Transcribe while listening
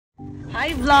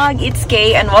Hi vlog, it's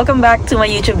Kay and welcome back to my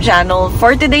YouTube channel.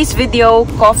 For today's video,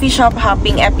 coffee shop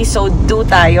hopping episode 2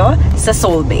 tayo sa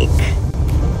Soul Bake.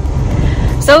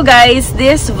 So guys,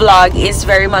 this vlog is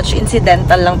very much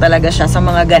incidental lang talaga siya sa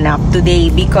mga ganap today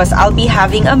because I'll be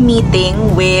having a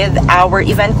meeting with our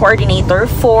event coordinator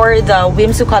for the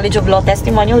WIMSU College of Law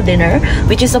Testimonial Dinner,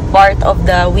 which is a part of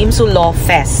the WIMSU Law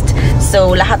Fest.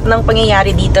 So lahat ng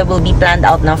pangyayari dito will be planned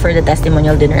out now for the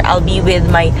testimonial dinner. I'll be with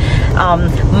my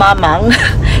mamang,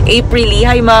 April.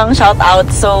 Hi mang, shout out.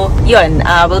 So yun,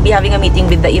 we'll be having a meeting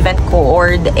with the event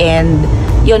coord and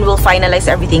yun, we'll finalize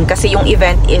everything kasi yung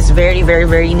event is very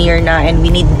near na and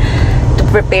we need to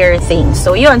prepare things.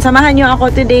 So yun, samahan nyo ako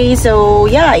today. So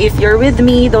yeah, if you're with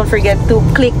me, don't forget to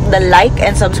click the like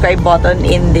and subscribe button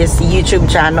in this YouTube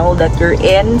channel that you're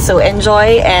in. So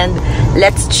enjoy and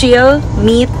let's chill,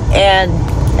 meet, and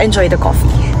enjoy the coffee.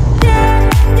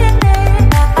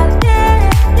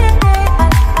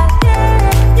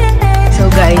 So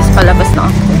guys, palabas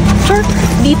na ako. Short,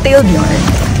 detailed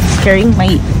yarn. Carrying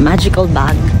my magical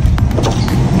bag.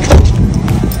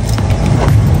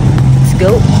 Let's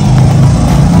go.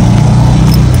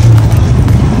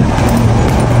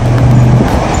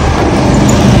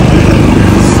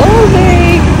 So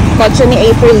big. Kotse ni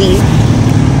April.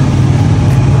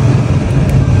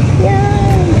 Yeah.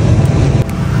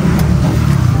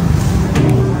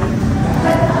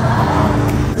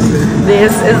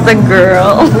 This is the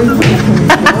girl.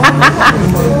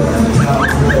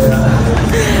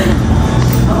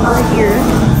 Here.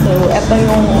 So, ito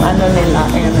yung ano nila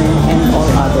and all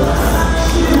others.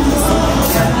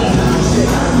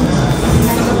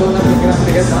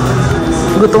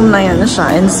 Gutom na yan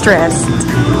siya and stressed.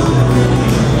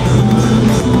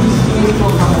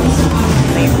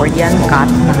 May Korean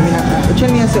cat.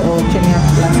 Uchan niya si Uchan niya.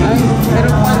 Ay,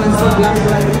 meron pa lang sa black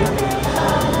light.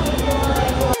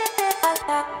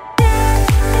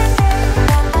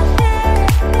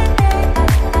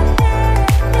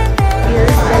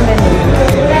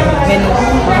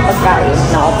 Pagkain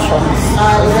na options.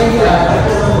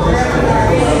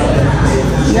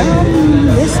 Yum!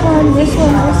 This one, this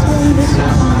one, this one, this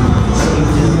one.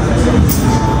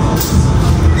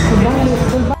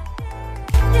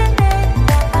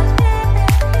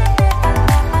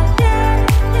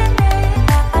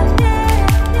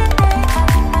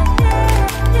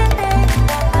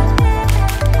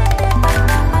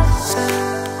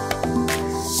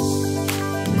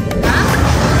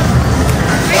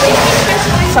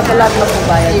 Sa kalat na po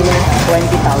bayad mo, 20,000.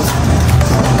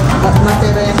 At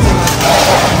matira yan sa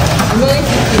ano yung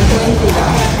 20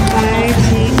 lang? 5,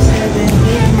 6, 7,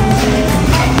 8,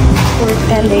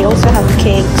 9, 10. And they also have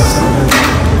cakes.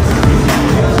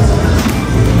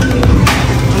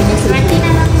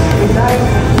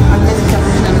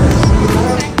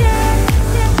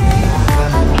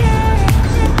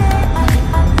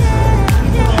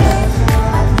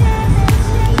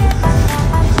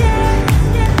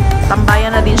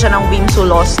 Tambayan na din siya ng WIMSU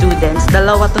Law students.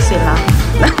 Dalawa to sila.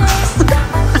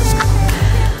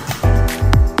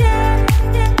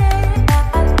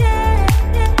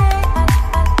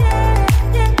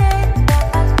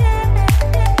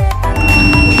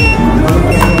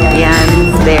 Yan,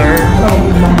 there.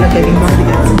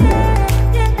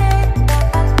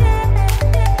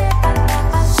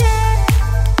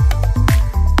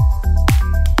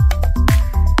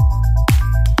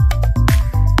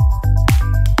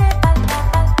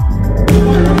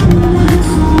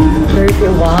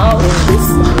 Wow, this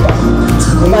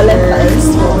Valentine's.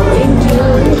 Thank you.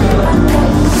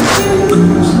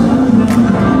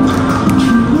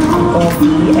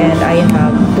 Coffee and I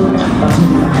have tuna pan.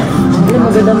 Hindi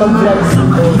maganda mag-vlogs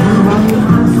dito.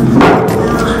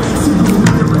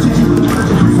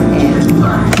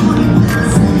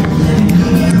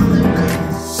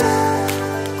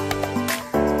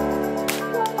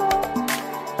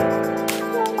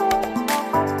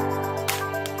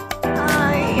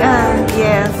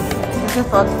 Yes, kasi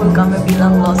thoughtful kami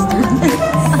bilang law students.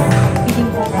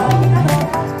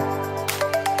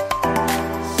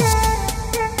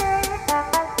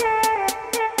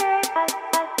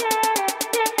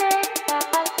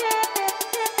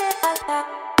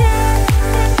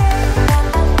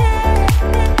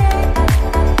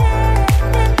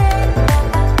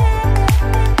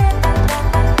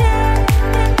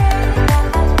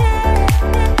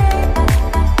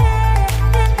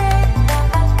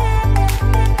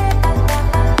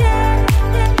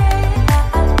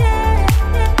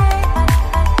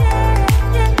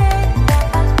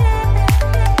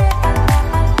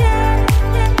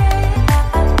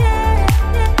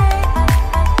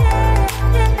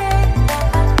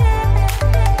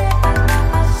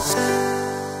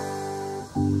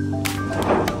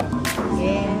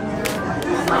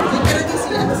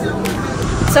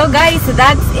 So guys,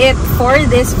 that's it for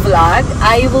this vlog.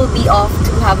 I will be off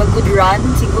to have a good run.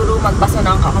 Siguro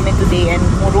magpasunang ka kami today and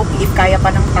muruk if kaya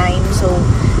pa ng time. So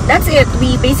that's it.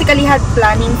 We basically had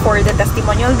planning for the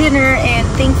testimonial dinner and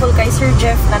thankful kay Sir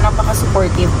Jeff na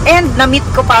napaka-supportive. And na-meet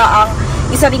ko pa ang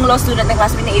isa ring law student ng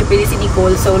classmate ni April, si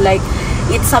Nicole. So like,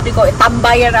 sabi ko,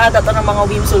 tambayan na ata ng mga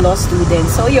WIMSU law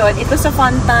students. So yun, it was a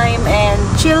fun time and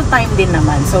chill time din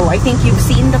naman. So I think you've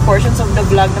seen the portions of the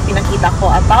vlog na pinakita ko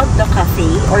about the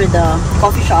cafe or the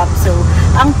coffee shop. So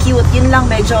ang cute, yun lang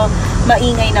medyo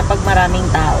maingay na pag maraming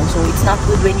tao. So it's not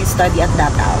good when you study at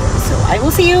that hour. So I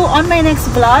will see you on my next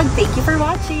vlog. Thank you for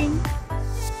watching.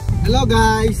 Hello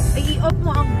guys! Ay, i-off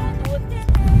mo ang Bluetooth.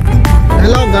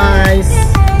 Hello guys!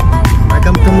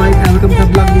 Welcome to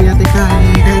vlog ni Ate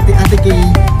Kay.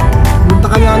 Punta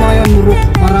kami ngayon muruk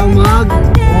para walking.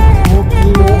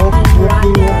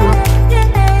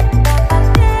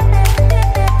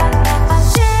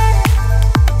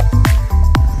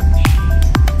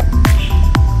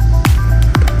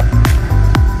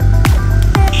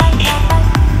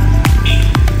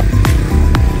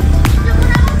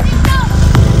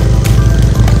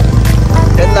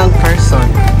 Yan lang person.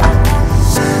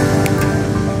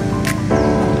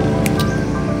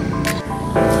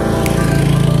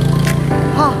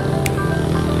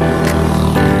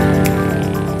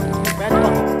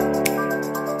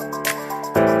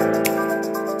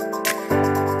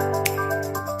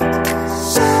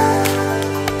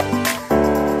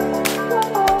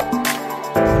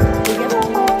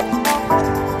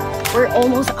 We're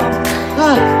almost up.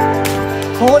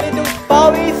 Holy ng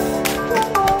pawis!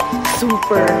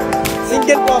 Super.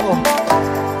 Single po ako.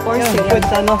 Or sige. Pwede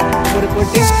sa ano?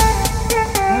 Recording.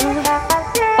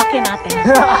 Pakin natin.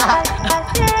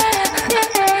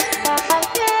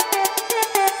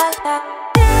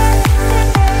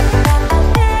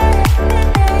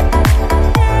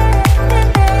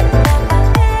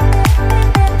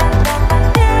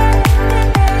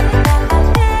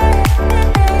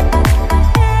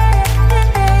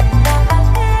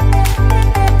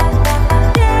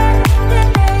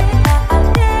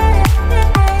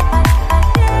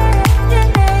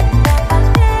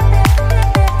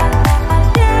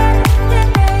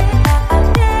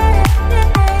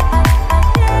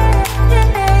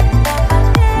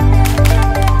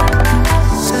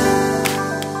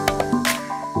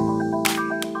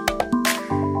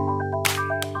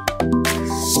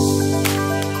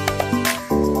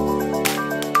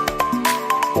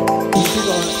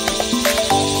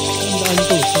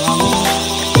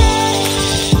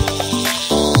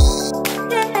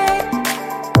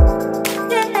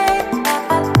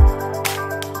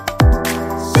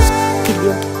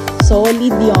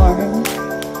 Solid yarn.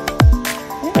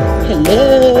 Hello!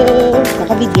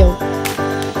 Naka-video.